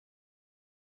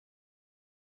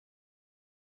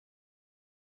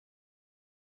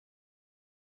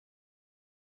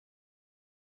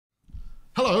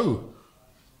Hello,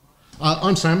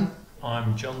 I'm Sam,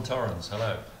 I'm John Torrance,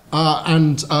 hello.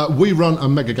 and we run a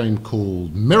mega game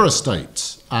called Mirror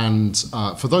State. And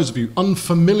for those of you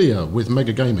unfamiliar with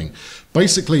mega gaming,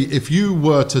 basically if you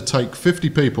were to take 50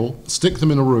 people, stick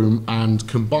them in a room and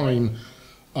combine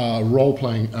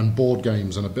role-playing and board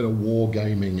games and a bit of war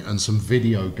gaming and some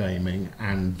video gaming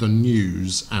and the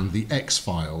news and the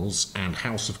X-Files and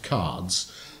House of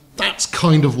Cards, that's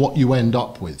kind of what you end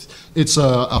up with. It's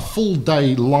a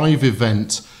full-day live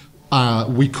event.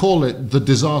 We call it the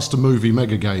Disaster Movie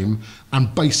Mega Game,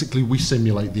 and basically we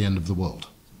simulate the end of the world.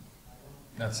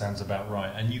 That sounds about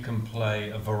right. And you can play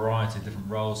a variety of different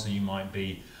roles. So you might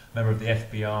be a member of the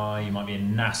FBI, you might be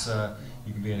in NASA,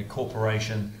 you can be in a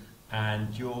corporation,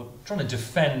 and you're trying to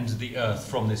defend the Earth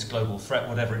from this global threat,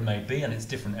 whatever it may be, and it's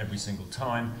different every single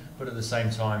time, but at the same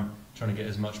time trying to get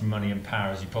as much money and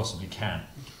power as you possibly can.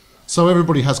 So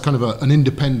everybody has kind of an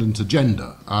independent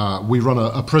agenda. We run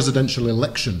a presidential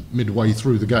election midway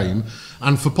through the game,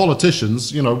 and for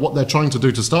politicians, you know, what they're trying to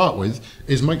do to start with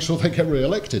is make sure they get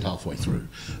re-elected halfway through.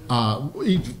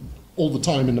 All the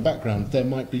time in the background, there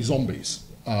might be zombies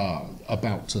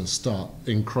about to start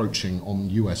encroaching on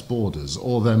US borders,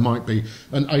 or there might be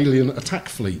an alien attack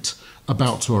fleet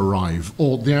about to arrive,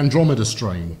 or the Andromeda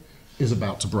strain is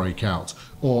about to break out,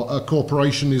 or a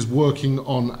corporation is working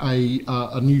on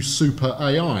a new super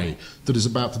AI that is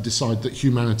about to decide that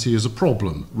humanity is a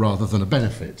problem rather than a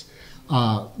benefit.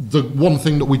 The one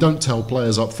thing that we don't tell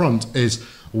players up front is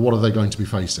what are they going to be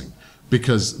facing,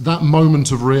 because that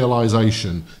moment of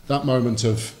realization, that moment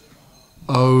of,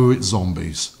 oh, it's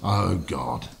zombies, oh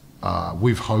God,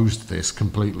 we've hosed this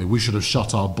completely, we should have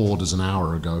shut our borders an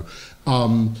hour ago,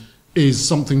 is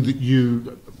something that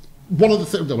you... One of the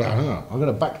things, I'm going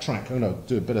to backtrack, I'm going to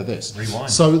do a bit of this. Rewind.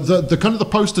 So the kind of the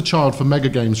poster child for mega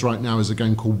games right now is a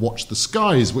game called Watch the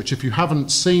Skies, which if you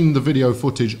haven't seen the video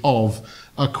footage of,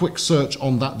 a quick search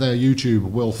on that there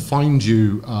YouTube will find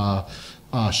you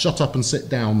Shut Up and Sit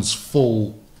Down's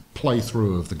full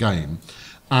playthrough of the game.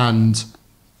 And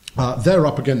they're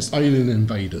up against alien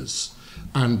invaders.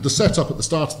 And the setup at the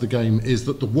start of the game is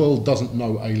that the world doesn't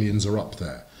know aliens are up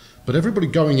there. But everybody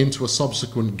going into a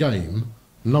subsequent game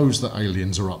knows that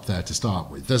aliens are up there to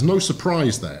start with. There's no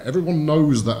surprise there. Everyone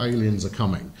knows that aliens are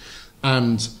coming.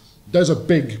 And there's a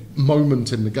big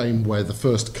moment in the game where the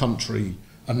first country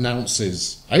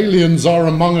announces, aliens are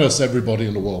among us, everybody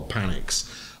in the world panics.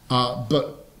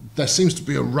 But there seems to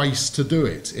be a race to do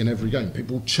it in every game.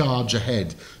 People charge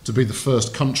ahead to be the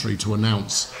first country to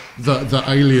announce that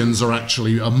aliens are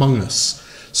actually among us.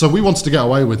 So we wanted to get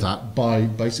away with that by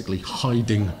basically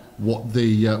hiding what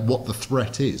the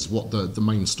threat is, what the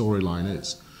main storyline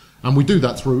is. And we do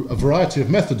that through a variety of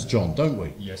methods, John, don't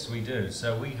we? Yes, we do.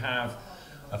 So we have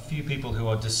a few people who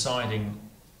are deciding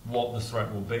what the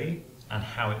threat will be and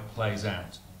how it plays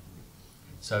out.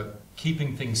 So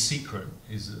keeping things secret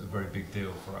is a very big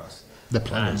deal for us. They're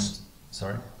players. And,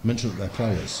 sorry? Mention that they're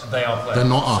players. They are players. They're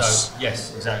not us. So,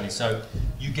 yes, exactly. So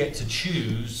you get to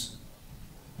choose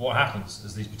what happens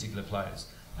as these particular players.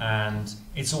 And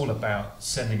it's all about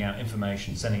sending out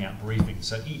information, sending out briefings.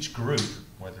 So each group,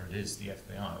 whether it is the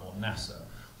FBI or NASA,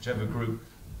 whichever group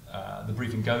the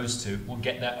briefing goes to, will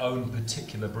get their own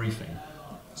particular briefing.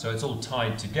 So it's all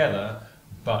tied together,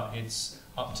 but it's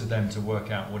up to them to work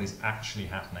out what is actually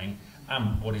happening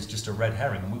and what is just a red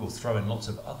herring. And we will throw in lots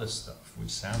of other stuff,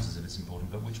 which sounds as if it's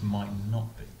important, but which might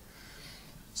not be.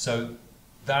 So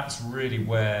that's really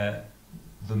where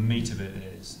the meat of it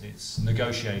is. It's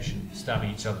negotiation, stabbing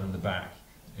each other in the back,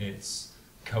 it's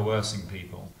coercing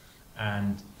people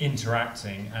and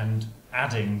interacting and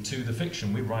adding to the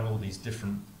fiction. We write all these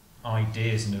different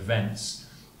ideas and events,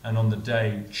 and on the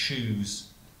day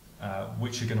choose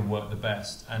which are going to work the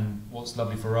best. And what's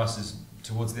lovely for us is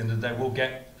towards the end of the day we'll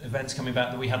get events coming back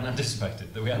that we hadn't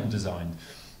anticipated, that we hadn't designed,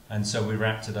 and so we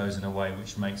react to those in a way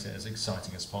which makes it as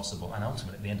exciting as possible, and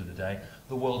ultimately at the end of the day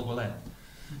the world will end.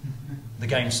 The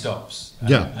game stops.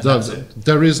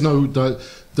 There is no...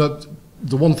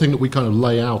 The one thing that we kind of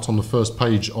lay out on the first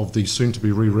page of the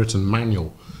soon-to-be rewritten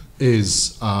manual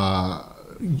is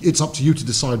it's up to you to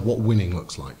decide what winning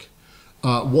looks like.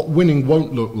 What winning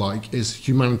won't look like is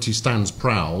humanity stands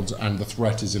proud and the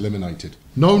threat is eliminated.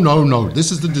 No, no, no.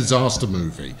 This is the disaster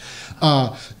movie.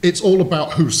 It's all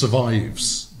about who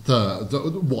survives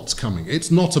what's coming. It's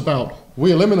not about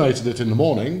we eliminated it in the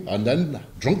morning and then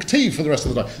drunk tea for the rest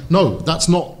of the day. No, that's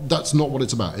not what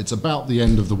it's about. It's about the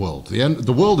end of the world.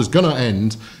 The world is going to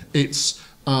end. It's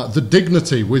the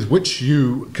dignity with which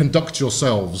you conduct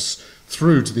yourselves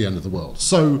through to the end of the world.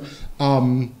 So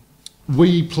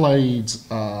we played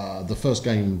the first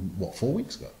game, what, 4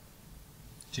 weeks ago?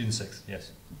 June 6th,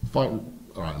 yes.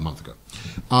 all right, a month ago.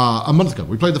 A month ago.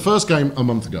 We played the first game a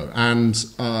month ago, and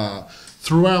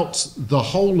throughout the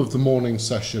whole of the morning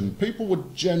session, people were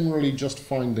generally just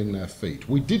finding their feet.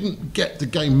 We didn't get the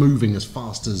game moving as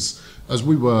fast as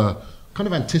we were kind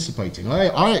of anticipating.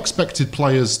 I expected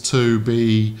players to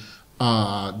be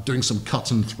doing some cut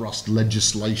and thrust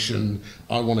legislation.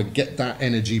 I want to get that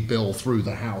energy bill through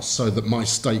the House so that my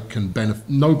state can benefit.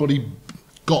 Nobody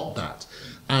got that.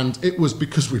 And it was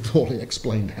because we poorly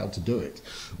explained how to do it.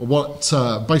 What,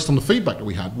 based on the feedback that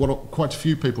we had, what quite a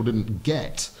few people didn't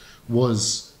get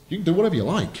was you can do whatever you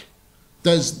like.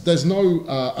 There's no,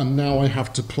 and now I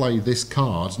have to play this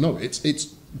card. No,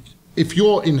 it's if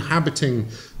you're inhabiting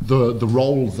the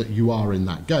role that you are in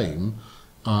that game,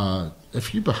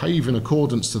 if you behave in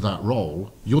accordance to that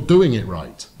role, you're doing it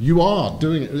right. You are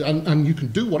doing it, and you can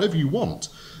do whatever you want.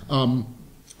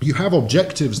 You have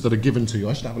objectives that are given to you.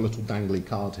 I should have a little dangly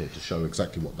card here to show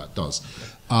exactly what that does.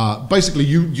 Basically,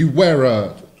 you wear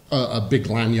a big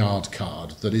lanyard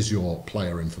card that is your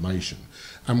player information.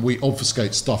 And we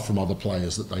obfuscate stuff from other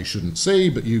players that they shouldn't see,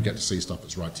 but you get to see stuff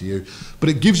that's right to you. But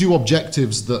it gives you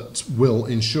objectives that will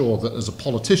ensure that as a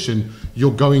politician,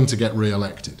 you're going to get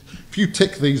re-elected. If you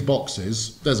tick these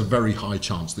boxes, there's a very high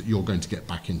chance that you're going to get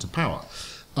back into power.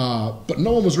 But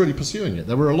no one was really pursuing it.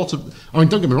 There were a lot of... I mean,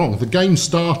 don't get me wrong, the game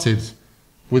started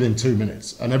within 2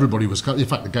 minutes, and everybody was... In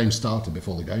fact, the game started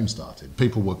before the game started.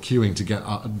 People were queuing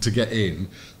to get in,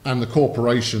 and the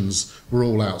corporations were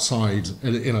all outside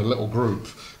in a little group,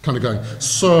 kind of going,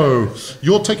 so,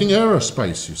 you're taking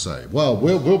aerospace, you say? Well,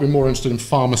 we'll be more interested in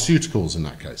pharmaceuticals in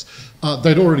that case.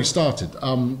 They'd already started.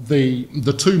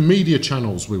 The two media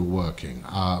channels we were working,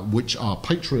 which are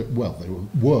Patriot... Well, they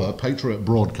were Patriot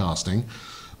Broadcasting,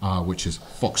 which is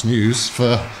Fox News,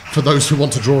 for those who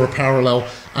want to draw a parallel,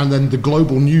 and then the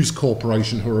Global News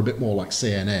Corporation, who are a bit more like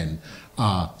CNN.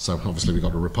 So obviously we've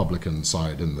got a Republican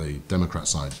side and the Democrat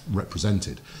side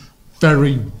represented.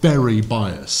 Very, very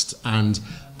biased, and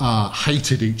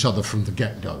hated each other from the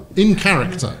get-go. In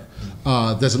character.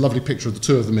 There's a lovely picture of the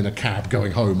two of them in a cab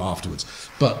going home afterwards.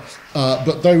 But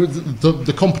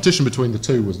the competition between the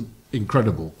two was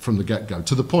incredible from the get-go,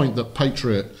 to the point that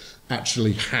Patriot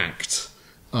actually hacked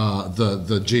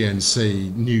the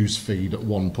GNC news feed at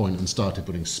one point and started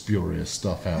putting spurious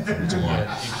stuff out for it.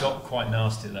 Yeah, it got quite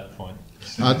nasty at that point.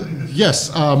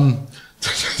 Yes,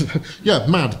 yeah,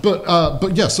 mad.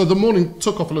 But yeah. So the morning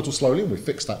took off a little slowly, and we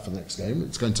fixed that for the next game.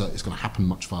 It's going to happen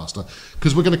much faster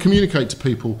because we're going to communicate to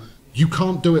people. You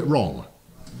can't do it wrong.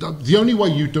 The only way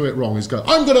you do it wrong is go,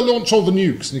 I'm going to launch all the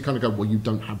nukes, and you kind of go, well, you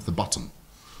don't have the button.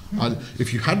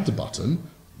 If you had the button,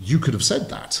 you could have said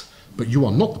that. But you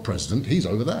are not the president, he's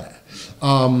over there.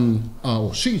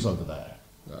 Or she's over there.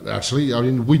 Actually, I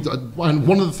mean, and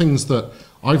one of the things that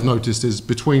I've noticed is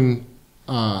between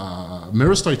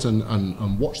Mirror State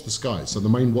and Watch the Skies, so the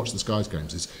main Watch the Skies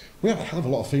games, is we have a hell of a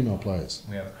lot of female players.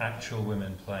 We have actual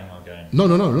women playing our game. No,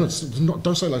 it's not,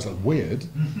 don't say that, it's like weird.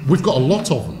 We've got a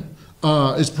lot of them.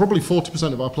 It's probably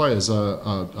 40% of our players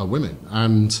are women.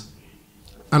 And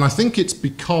I think it's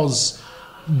because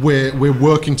we're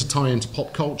working to tie into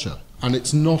pop culture, and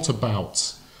it's not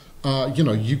about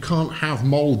you can't have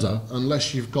Mulder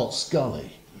unless you've got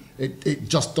Scully. It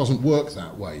just doesn't work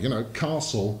that way.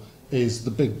 Castle is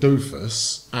the big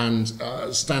doofus, and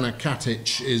Stana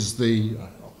Katic is the... I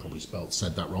probably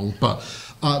said that wrong,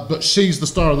 but she's the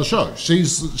star of the show.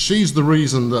 She's the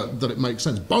reason that it makes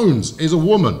sense. Bones is a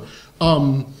woman.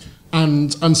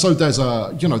 And so there's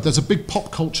a big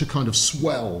pop culture kind of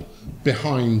swell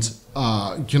behind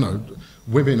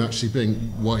women actually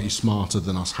being way smarter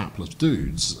than us hapless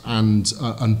dudes, and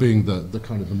being the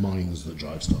kind of the minds that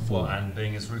drive stuff forward. Well, and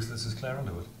being as ruthless as Claire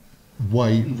Underwood.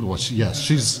 Yes,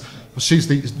 she's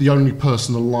the only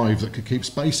person alive that could keep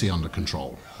Spacey under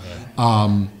control.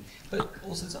 Yeah. But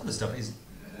also this other stuff is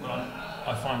what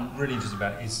I find really interesting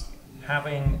about it is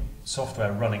having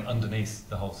software running underneath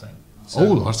the whole thing.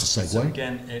 So, that's a segue. So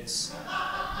again, it's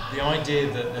the idea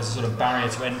that there's a sort of barrier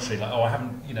to entry. Like, I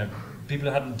haven't, people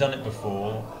who hadn't done it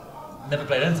before, never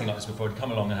played anything like this before, had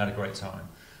come along and had a great time.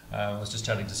 I was just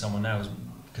chatting to someone now who's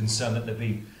concerned that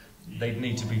they'd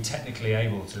need to be technically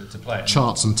able to play it.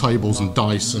 Charts and tables and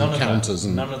dice and counters.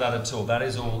 None of that at all. That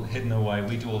is all hidden away.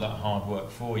 We do all that hard work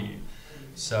for you.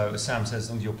 So as Sam says, as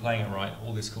long as you're playing it right,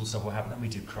 all this cool stuff will happen. And we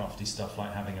do crafty stuff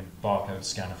like having a barcode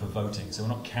scanner for voting. So we're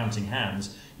not counting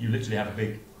hands. You literally have a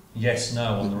big yes,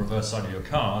 no on the reverse side of your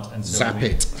card, and so zap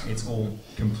it. It's all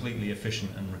completely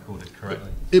efficient and recorded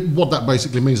correctly. What that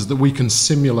basically means is that we can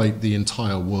simulate the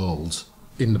entire world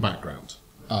in the background,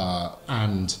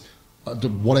 and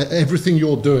everything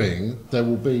you're doing, there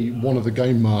will be one of the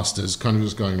game masters kind of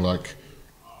just going like,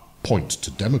 point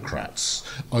to Democrats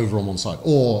over on one side,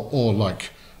 or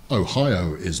like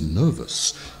Ohio is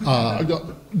nervous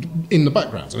in the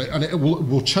background, and it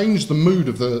will change the mood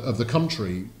of the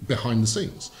country behind the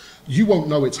scenes. You won't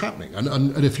know it's happening,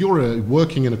 and if you're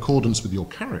working in accordance with your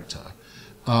character,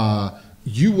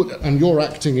 you would, and you're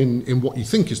acting in what you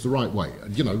think is the right way.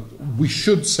 You know, we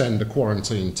should send a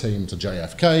quarantine team to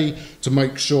JFK to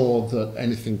make sure that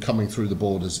anything coming through the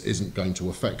borders isn't going to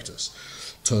affect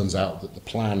us. Turns out that the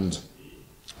planned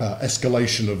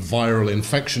escalation of viral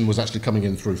infection was actually coming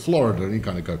in through Florida, and you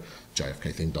kind of go,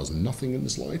 JFK thing does nothing in the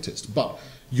slightest. But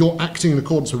you're acting in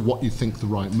accordance with what you think the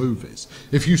right move is.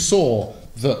 If you saw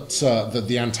that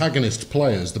the antagonist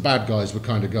players, the bad guys, were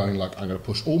kind of going like, I'm going to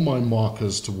push all my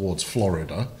markers towards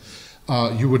Florida,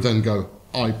 you would then go,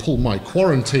 I pull my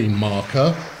quarantine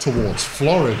marker towards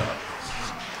Florida.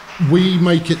 We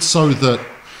make it so that...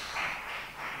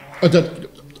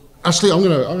 actually, I'm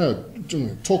going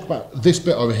to talk about this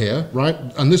bit over here, right?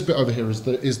 And this bit over here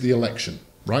is the election,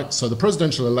 right? So the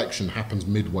presidential election happens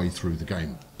midway through the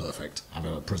game. Perfect.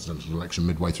 Having a presidential election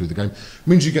midway through the game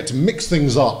means you get to mix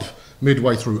things up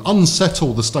midway through,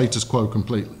 unsettle the status quo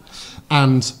completely.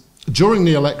 And during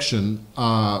the election,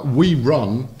 we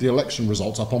run the election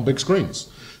results up on big screens.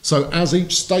 So as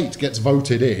each state gets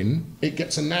voted in, it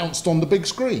gets announced on the big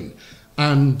screen.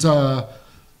 And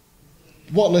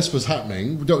what list was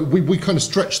happening, we kind of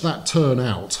stretched that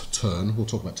we'll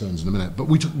talk about turns in a minute, but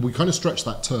we kind of stretched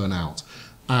that turn out.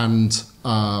 And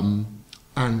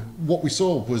what we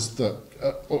saw was that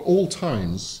at all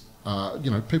times,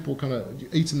 people kind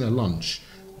of eating their lunch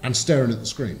and staring at the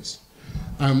screens.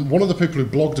 One of the people who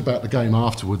blogged about the game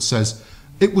afterwards says,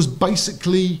 it was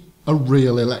basically a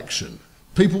real election.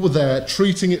 People were there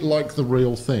treating it like the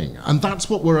real thing. And that's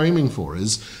what we're aiming for,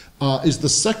 is the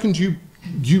second you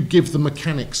give the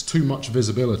mechanics too much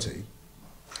visibility,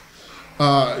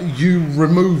 you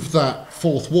remove that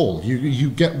fourth wall.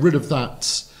 You get rid of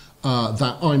that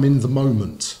I'm in the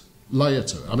moment layer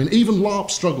to it. I mean, even LARP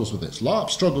struggles with this. LARP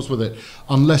struggles with it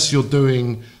unless you're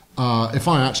doing, if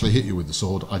I actually hit you with the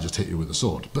sword, I just hit you with the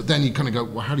sword. But then you kind of go,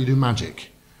 well, how do you do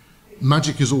magic?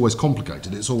 Magic is always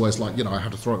complicated. It's always like, I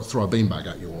have to throw a beanbag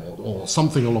at you, or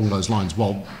something along those lines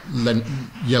while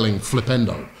yelling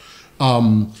flipendo.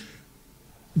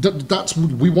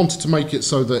 We wanted to make it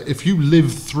so that if you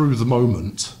live through the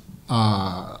moment,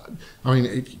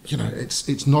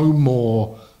 it's no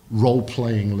more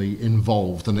role-playingly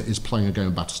involved than it is playing a game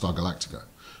of Battlestar Galactica,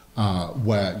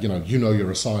 where you know you're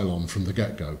a Cylon from the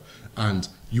get-go, and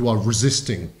you are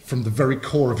resisting from the very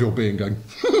core of your being, going,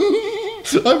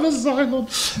 "I'm a Cylon."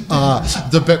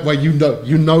 The bit where you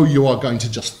know you are going to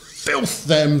just filth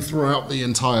them throughout the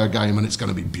entire game, and it's going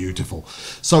to be beautiful.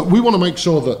 So we want to make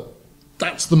sure that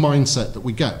that's the mindset that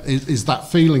we get, is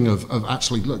that feeling of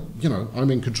actually, look, I'm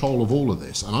in control of all of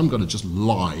this, and I'm going to just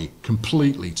lie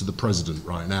completely to the president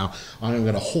right now. I'm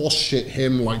going to horse shit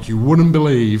him like you wouldn't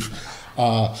believe,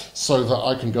 so that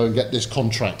I can go and get this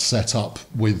contract set up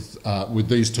with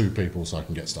these two people so I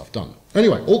can get stuff done.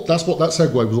 Anyway, that's what that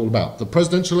segue was all about. The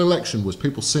presidential election was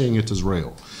people seeing it as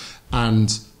real,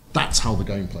 and that's how the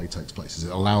gameplay takes place, is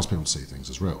it allows people to see things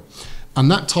as real. And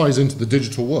that ties into the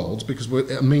digital world, because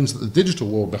it means that the digital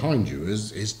world behind you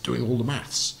is doing all the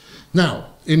maths.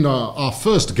 Now, in our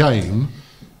first game,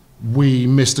 we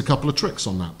missed a couple of tricks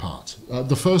on that part.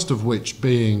 The first of which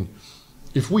being,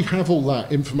 if we have all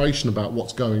that information about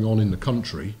what's going on in the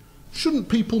country, shouldn't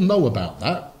people know about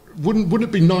that? Wouldn't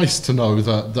it be nice to know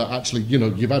that actually,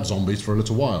 you've had zombies for a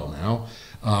little while now,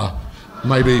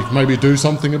 maybe do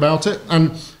something about it?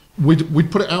 And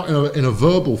we'd put it out in a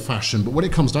verbal fashion, but when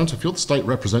it comes down to, if you're the state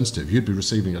representative, you'd be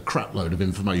receiving a crap load of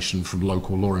information from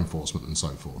local law enforcement and so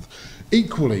forth.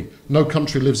 Equally, no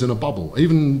country lives in a bubble.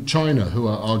 Even China, who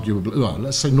are arguably,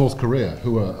 let's say North Korea,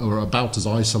 who are about as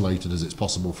isolated as it's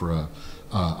possible for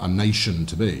a nation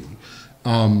to be,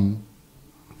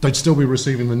 they'd still be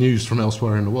receiving the news from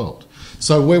elsewhere in the world.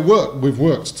 So we've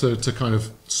worked to kind of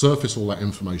surface all that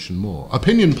information more.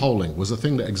 Opinion polling was a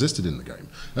thing that existed in the game.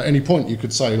 At any point you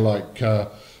could say, like, how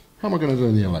am I going to do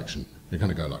in the election? You're going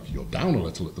to go, like, you're down a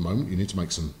little at the moment, you need to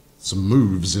make some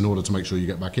moves in order to make sure you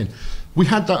get back in. We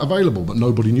had that available, but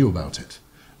nobody knew about it.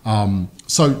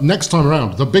 So next time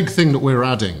around, the big thing that we're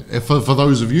adding, for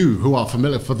those of you who are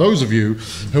familiar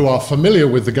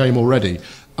with the game already,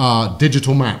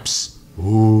 digital maps.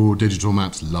 Ooh, digital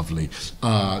maps, lovely.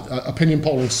 Opinion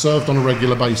polling served on a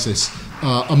regular basis.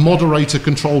 A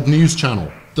moderator-controlled news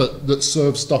channel that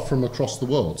serves stuff from across the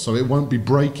world. So it won't be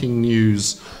breaking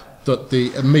news that the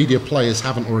media players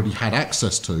haven't already had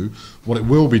access to. What it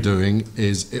will be doing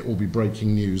is it will be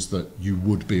breaking news that you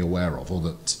would be aware of, or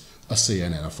that a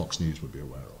CNN, a Fox News would be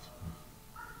aware of.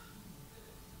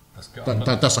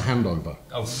 That's a handover.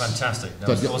 Oh, fantastic.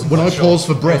 When I pause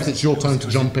for breath, it's your turn to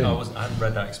jump in. I hadn't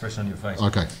read that expression on your face.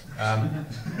 Okay.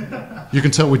 You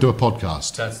can tell we do a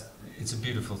podcast. It's a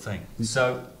beautiful thing.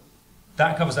 So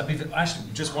that covers that. Actually,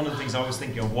 just one of the things I was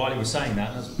thinking of while you were saying that,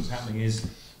 and that's what was happening is,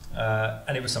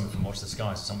 and it was something from Watch the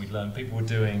Skies, something we'd learned, people were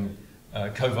doing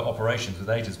covert operations with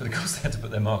agents, but of course they had to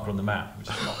put their marker on the map, which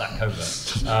is not that covert.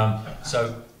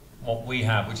 So what we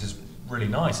have, which is really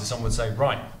nice, is someone would say,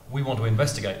 right, we want to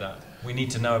investigate that. We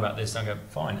need to know about this. And I go,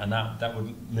 fine. And that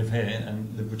would live here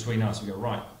and live between us. We go,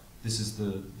 right, this is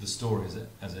the story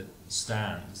as it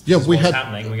stands. This is what's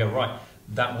happening. We go, right,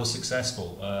 that was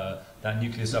successful. That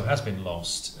nuclear sub has been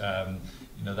lost.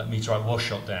 That meteorite was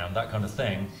shot down. That kind of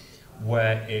thing,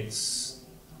 where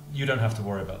you don't have to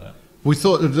worry about that. We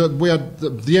thought that we had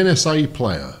the NSA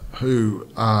player who,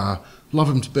 love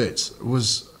him to bits,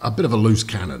 was a bit of a loose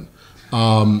cannon.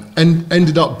 And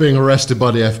ended up being arrested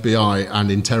by the FBI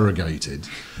and interrogated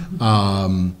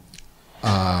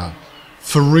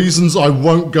for reasons I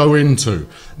won't go into.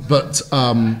 But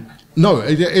no,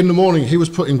 in the morning he was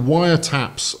putting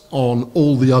wiretaps on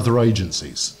all the other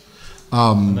agencies.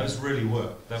 And those really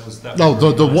work. That was the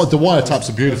wiretaps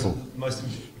are beautiful. The most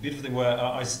beautiful thing where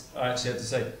I actually had to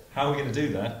say, how are we going to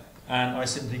do that? And I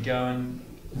simply go and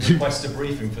request a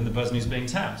briefing from the person who's being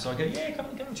tapped. So I go, yeah, come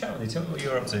and chat with you. Tell me what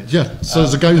you're up to. Yeah. So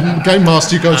as a game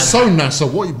master, you go, so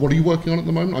NASA, what are you working on at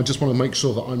the moment? I just want to make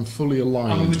sure that I'm fully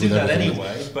aligned. I mean, we do that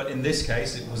anyway, but in this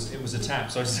case, it was a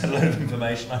tap. So I just had a load of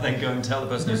information. I then go and tell the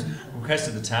person who's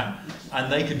requested the tap,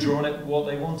 and they could draw on it what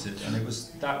they wanted, and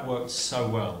that worked so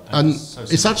well. And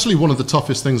it's actually one of the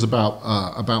toughest things about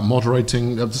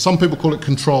moderating. Some people call it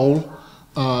control.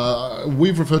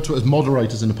 We've referred to it as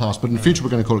moderators in the past, but in the future we're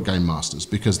going to call it game masters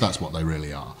because that's what they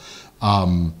really are.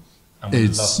 And we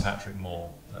love Patrick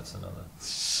Moore. That's another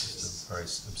just a very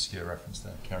obscure reference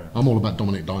there. Carry on. I'm all about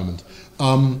Dominic Diamond.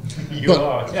 You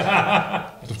are.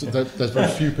 There's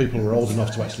very few people who are old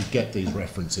enough to actually get these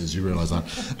references. You realise that?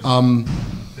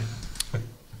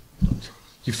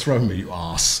 You've thrown me, you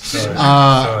arse. Sorry.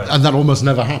 And that almost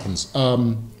never happens.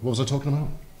 What was I talking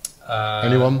about?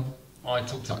 Anyone? I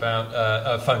talked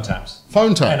about phone taps.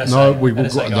 Phone tap? NSA, we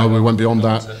went beyond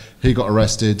that. He got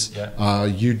arrested. Yeah.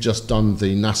 You'd just done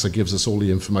the NASA gives us all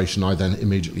the information. I then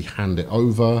immediately hand it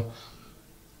over.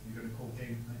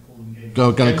 No,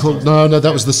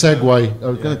 that was the segue. I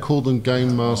was going to call them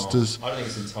game masters. I don't think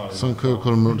it's entirely. Some could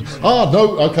call them.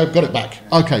 No. Okay, got it back.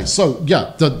 Okay, so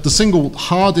yeah, the single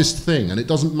hardest thing, and it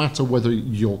doesn't matter whether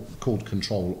you're called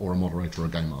control or a moderator or a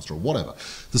game master or whatever.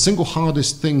 The single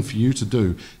hardest thing for you to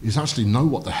do is actually know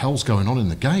what the hell's going on in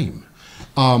the game.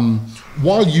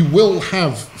 While you will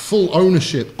have full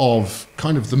ownership of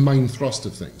kind of the main thrust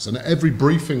of things, and every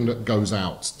briefing that goes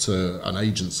out to an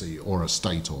agency or a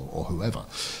state or whoever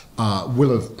will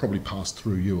have probably passed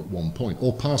through you at one point,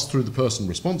 or passed through the person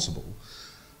responsible.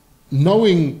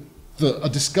 Knowing that a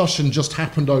discussion just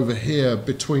happened over here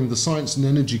between the Science and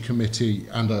Energy Committee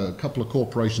and a couple of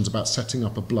corporations about setting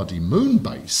up a bloody moon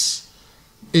base,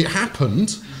 it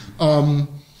happened.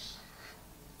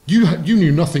 You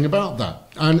knew nothing about that,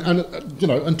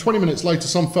 and 20 minutes later,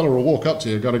 some fella will walk up to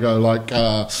you, got to go like,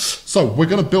 so we're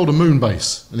going to build a moon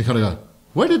base, and you kind of go,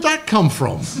 where did that come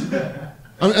from?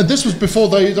 and this was before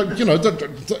they,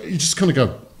 you just kind of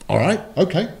go, all right,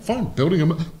 okay, fine, building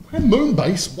a moon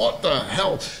base, what the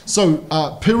hell? So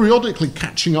periodically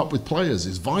catching up with players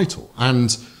is vital,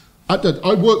 and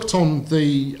I worked on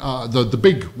the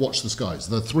big Watch the Skies,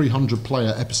 the 300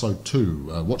 player episode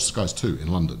 2, Watch the Skies 2 in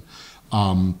London.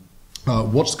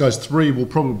 Watch the Skies 3 will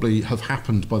probably have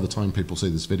happened by the time people see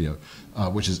this video,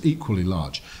 which is equally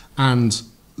large. And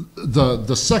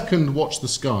the second Watch the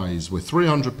Skies with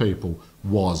 300 people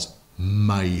was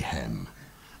mayhem.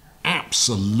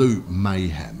 Absolute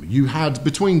mayhem. You had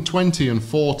between 20 and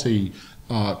 40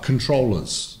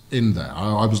 controllers in there.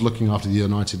 I was looking after the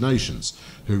United Nations,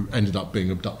 who ended up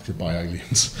being abducted by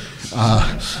aliens.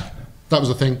 That was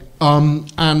a thing.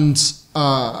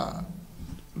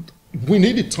 We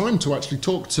needed time to actually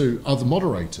talk to other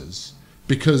moderators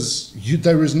because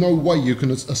there is no way you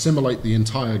can assimilate the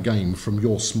entire game from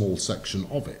your small section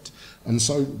of it. And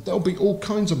so there'll be all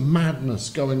kinds of madness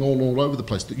going on all over the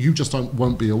place that you just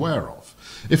won't be aware of.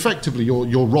 Effectively,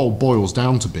 your role boils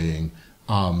down to being,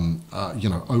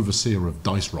 overseer of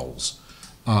dice rolls.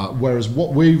 Whereas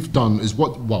what we've done is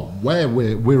where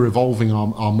we're evolving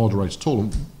our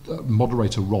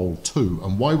moderator role too,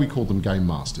 and why we call them game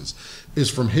masters, is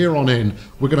from here on in,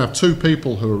 we're going to have 2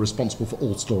 people who are responsible for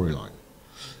all storyline.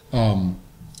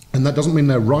 And that doesn't mean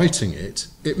they're writing it,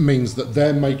 it means that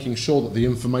they're making sure that the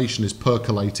information is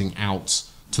percolating out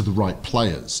to the right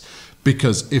players.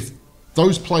 Because if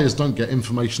those players don't get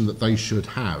information that they should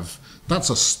have, that's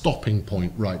a stopping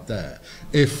point right there.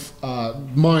 If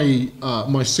my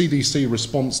CDC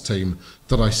response team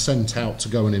that I sent out to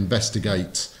go and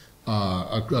investigate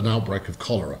an outbreak of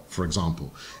cholera, for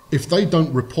example, if they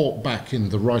don't report back in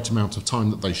the right amount of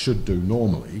time that they should do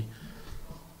normally,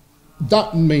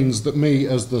 that means that me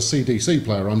as the CDC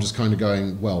player, I'm just kind of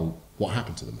going, well, what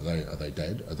happened to them? Are they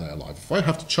dead? Are they alive? If I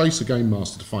have to chase a game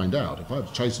master to find out, if I have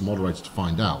to chase a moderator to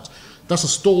find out, that's a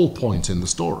stall point in the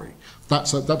story.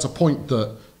 That's a point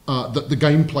that that the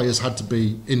gameplay has had to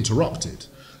be interrupted.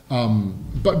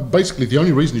 But basically, the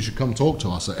only reason you should come talk to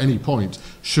us at any point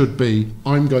should be,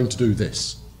 I'm going to do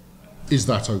this. Is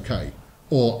that okay?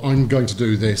 Or I'm going to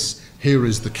do this. Here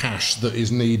is the cash that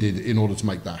is needed in order to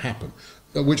make that happen.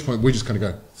 At which point we just kind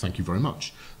of go, thank you very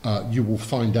much. You will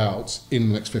find out in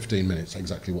the next 15 minutes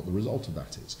exactly what the result of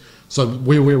that is. So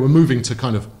we're moving to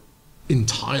kind of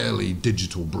entirely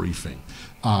digital briefing,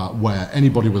 where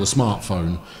anybody with a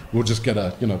smartphone will just get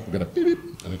a, we'll get a beep, beep,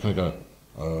 and they kind of go,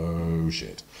 oh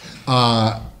shit.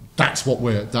 That's what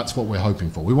we're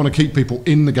hoping for. We want to keep people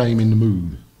in the game, in the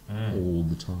mood, all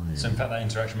the time. So in fact, that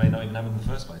interaction may not even happen in the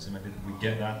first place. So maybe we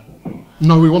get that.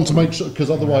 No, we want to make sure, because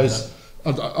otherwise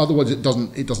it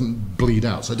doesn't bleed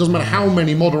out. So it doesn't matter how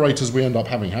many moderators we end up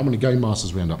having, how many game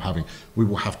masters we end up having. We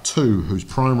will have two whose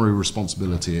primary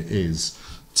responsibility it is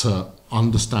to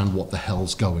understand what the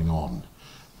hell's going on.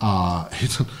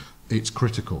 It's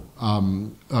critical.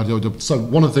 So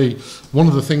one of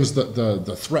the things that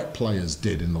the threat players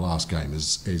did in the last game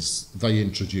is they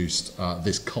introduced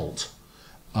this cult,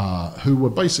 who were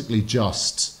basically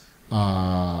just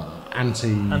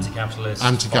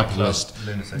anti-capitalist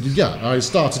lunatics. Yeah, I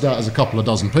started out as a couple of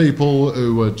dozen people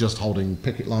who were just holding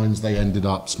picket lines. They ended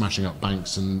up smashing up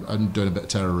banks and doing a bit of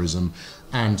terrorism.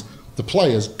 And the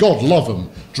players, God love them,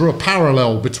 drew a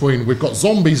parallel between, we've got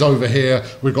zombies over here,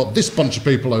 we've got this bunch of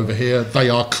people over here, they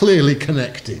are clearly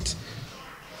connected.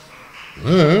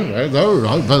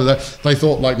 They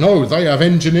thought, like, no, they have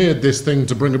engineered this thing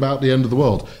to bring about the end of the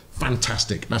world.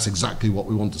 Fantastic, that's exactly what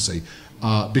we want to see.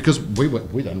 Because we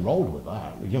then rolled with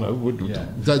that,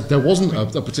 there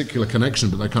wasn't a particular connection,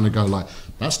 but they kind of go like,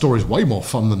 that story's way more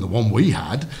fun than the one we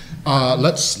had.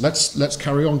 Let's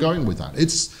carry on going with that.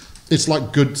 It's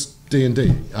like good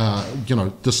D&D.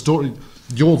 The story,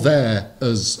 you're there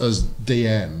as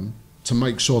DM to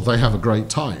make sure they have a great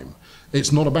time.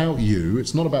 It's not about you.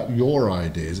 It's not about your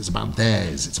ideas. It's about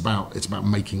theirs. It's about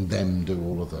making them do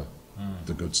all of the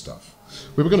good stuff.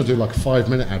 We were going to do like a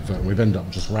 5-minute advert, and we've ended up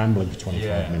just rambling for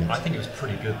 25 minutes. I think it was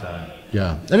pretty good though.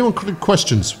 Yeah. Anyone got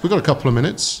questions? We've got a couple of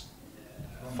minutes.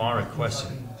 Fire a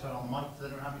question. Turn on mic if they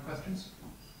don't have any questions.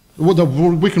 Well,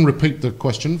 we can repeat the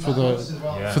question for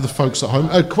the folks at home.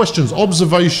 Questions,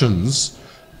 observations,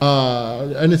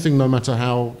 anything, no matter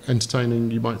how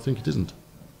entertaining you might think it isn't.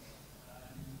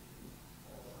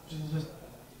 Just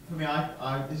for me,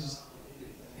 this is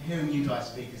hearing you guys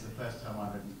speak is the first time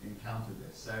I've encountered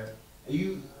this. So, have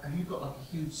you got like a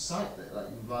huge site that like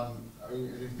you run? I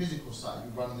mean, a physical site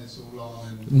you run this all on?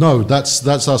 And No,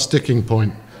 that's our sticking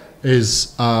point.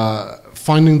 Is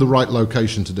finding the right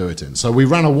location to do it in. So we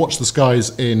ran a Watch the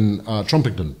Skies in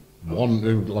Trumpington,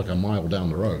 like a mile down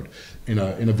the road, in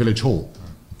a village hall.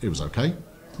 It was okay.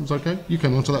 It was okay. You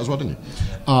came onto that as well, didn't you?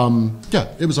 Yeah,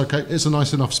 it was okay. It's a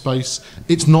nice enough space.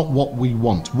 It's not what we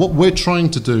want. What we're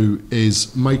trying to do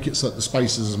is make it so that the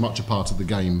space is as much a part of the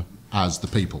game as the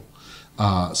people,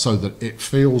 so that it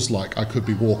feels like I could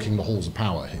be walking the halls of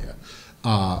power here.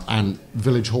 And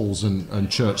village halls and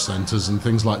church centres and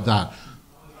things like that,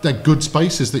 they're good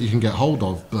spaces that you can get hold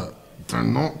of, but they're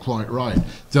not quite right.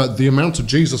 The amount of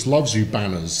Jesus Loves You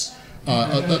banners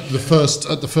at the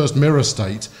first Mirror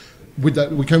State,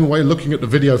 we came away looking at the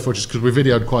video footage, because we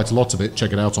videoed quite a lot of it.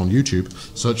 Check it out on YouTube.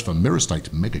 Search for Mirror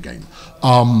State Megagame.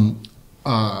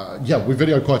 We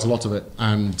videoed quite a lot of it,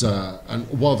 and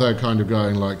while they're kind of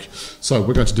going like, so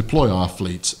we're going to deploy our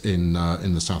fleet in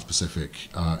the South Pacific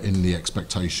in the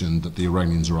expectation that the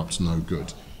Iranians are up to no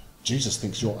good. Jesus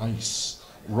thinks you're ace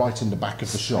right in the back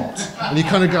of the shot, and you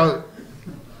kind of go,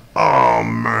 oh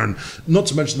man. Not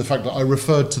to mention the fact that I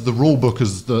referred to the rule book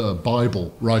as the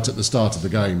Bible right at the start of the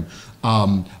game,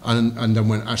 and then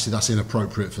went, actually that's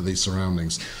inappropriate for these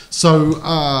surroundings. So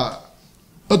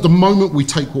at the moment, we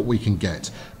take what we can get.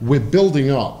 We're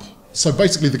building up. So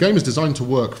basically, the game is designed to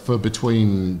work for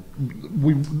between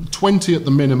 20 at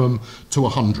the minimum to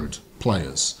 100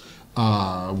 players.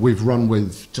 We've run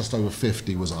with just over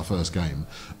 50 was our first game.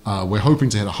 We're hoping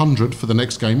to hit 100 for the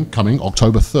next game coming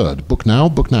October 3rd. Book now,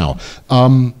 book now.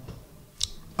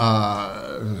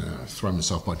 thrown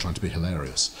myself by trying to be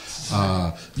hilarious.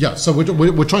 Yeah, so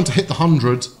we're trying to hit the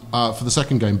 100 for the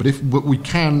second game, but if we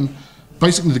can,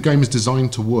 basically the game is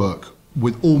designed to work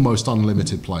with almost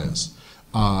unlimited players.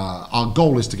 Our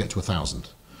goal is to get to 1,000,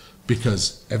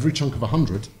 because every chunk of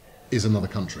 100 is another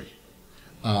country.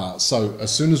 So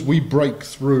as soon as we break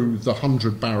through the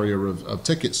 100 barrier of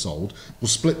tickets sold, we'll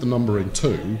split the number in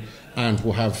two, and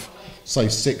we'll have, say,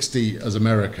 60 as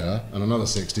America and another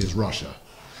 60 as Russia.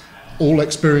 All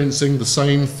experiencing the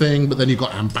same thing, but then you've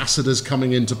got ambassadors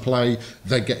coming into play.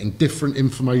 They're getting different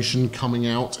information coming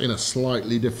out in a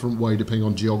slightly different way depending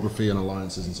on geography and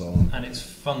alliances and so on. And it's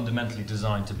fundamentally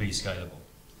designed to be scalable.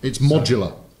 It's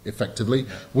modular, effectively.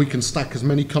 Yeah. We can stack as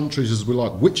many countries as we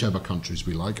like, whichever countries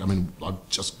we like. I mean, I've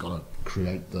just got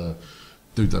to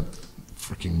do the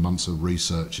freaking months of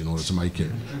research in order to make it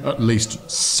at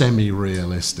least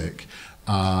semi-realistic.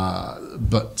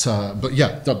 But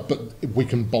we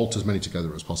can bolt as many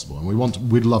together as possible, and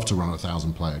we'd love to run a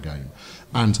 1,000-player game.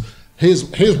 And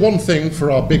here's one thing for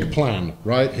our big plan,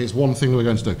 right? Here's one thing we're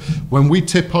going to do. When we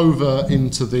tip over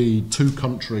into the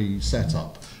 2-country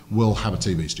setup, we'll have a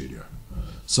TV studio.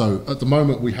 So at the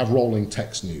moment we have rolling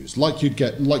text news, like you'd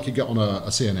get on a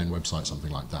CNN website,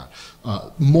 something like that.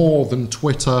 More than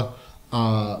Twitter.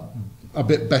 A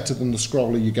bit better than the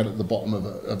scroller you get at the bottom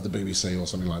of the BBC or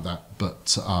something like that.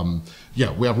 But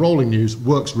yeah, we have rolling news,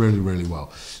 works really, really well.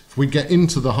 If we get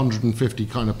into the 150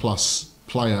 kind of plus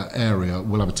player area,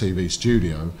 we'll have a TV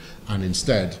studio, and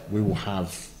instead we will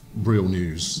have real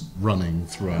news running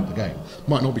throughout the game.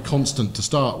 Might not be constant to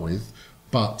start with,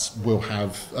 but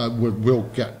we'll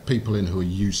get people in who are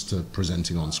used to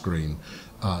presenting on screen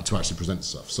to actually present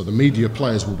stuff. So the media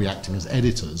players will be acting as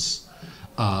editors.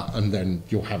 And then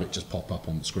you'll have it just pop up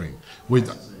on the screen.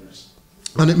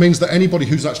 And it means that anybody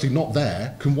who's actually not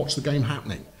there can watch the game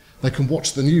happening. They can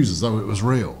watch the news as though it was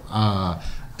real.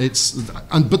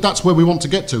 But that's where we want to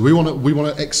get to. We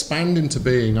want to expand into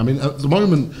being. I mean, at the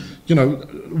moment,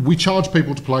 we charge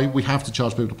people to play. We have to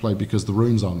charge people to play because the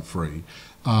rooms aren't free.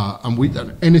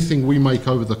 And anything we make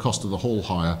over the cost of the hall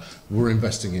hire, we're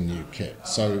investing in new kit.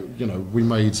 So we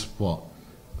made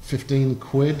 15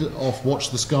 quid off Watch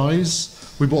the Skies.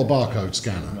 We bought a barcode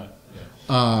scanner.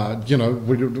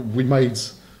 We made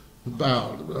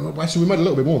about, actually we made a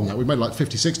little bit more than that. We made like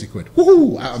 50, 60 quid.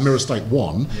 Woohoo! Out of Mirror State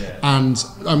 1. Yeah.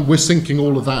 And we're sinking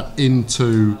all of that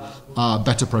into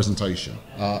better presentation.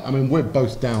 I mean, we're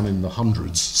both down in the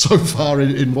hundreds so far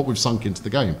in what we've sunk into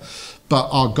the game. But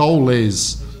our goal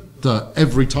is that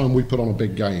every time we put on a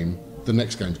big game, the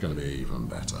next game's going to be even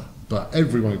better. But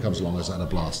everyone who comes along has had a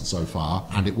blast so far,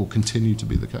 and it will continue to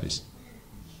be the case.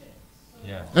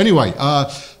 Yeah. Anyway,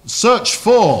 search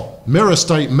for Mirror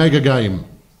State Megagame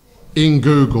in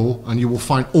Google, and you will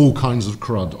find all kinds of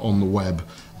crud on the web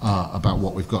about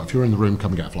what we've got. If you're in the room,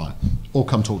 come and get a flyer, or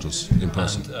come talk to us in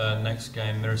person. And next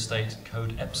game, Mirror State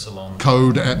Code Epsilon.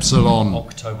 Code Epsilon.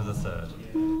 October the 3rd.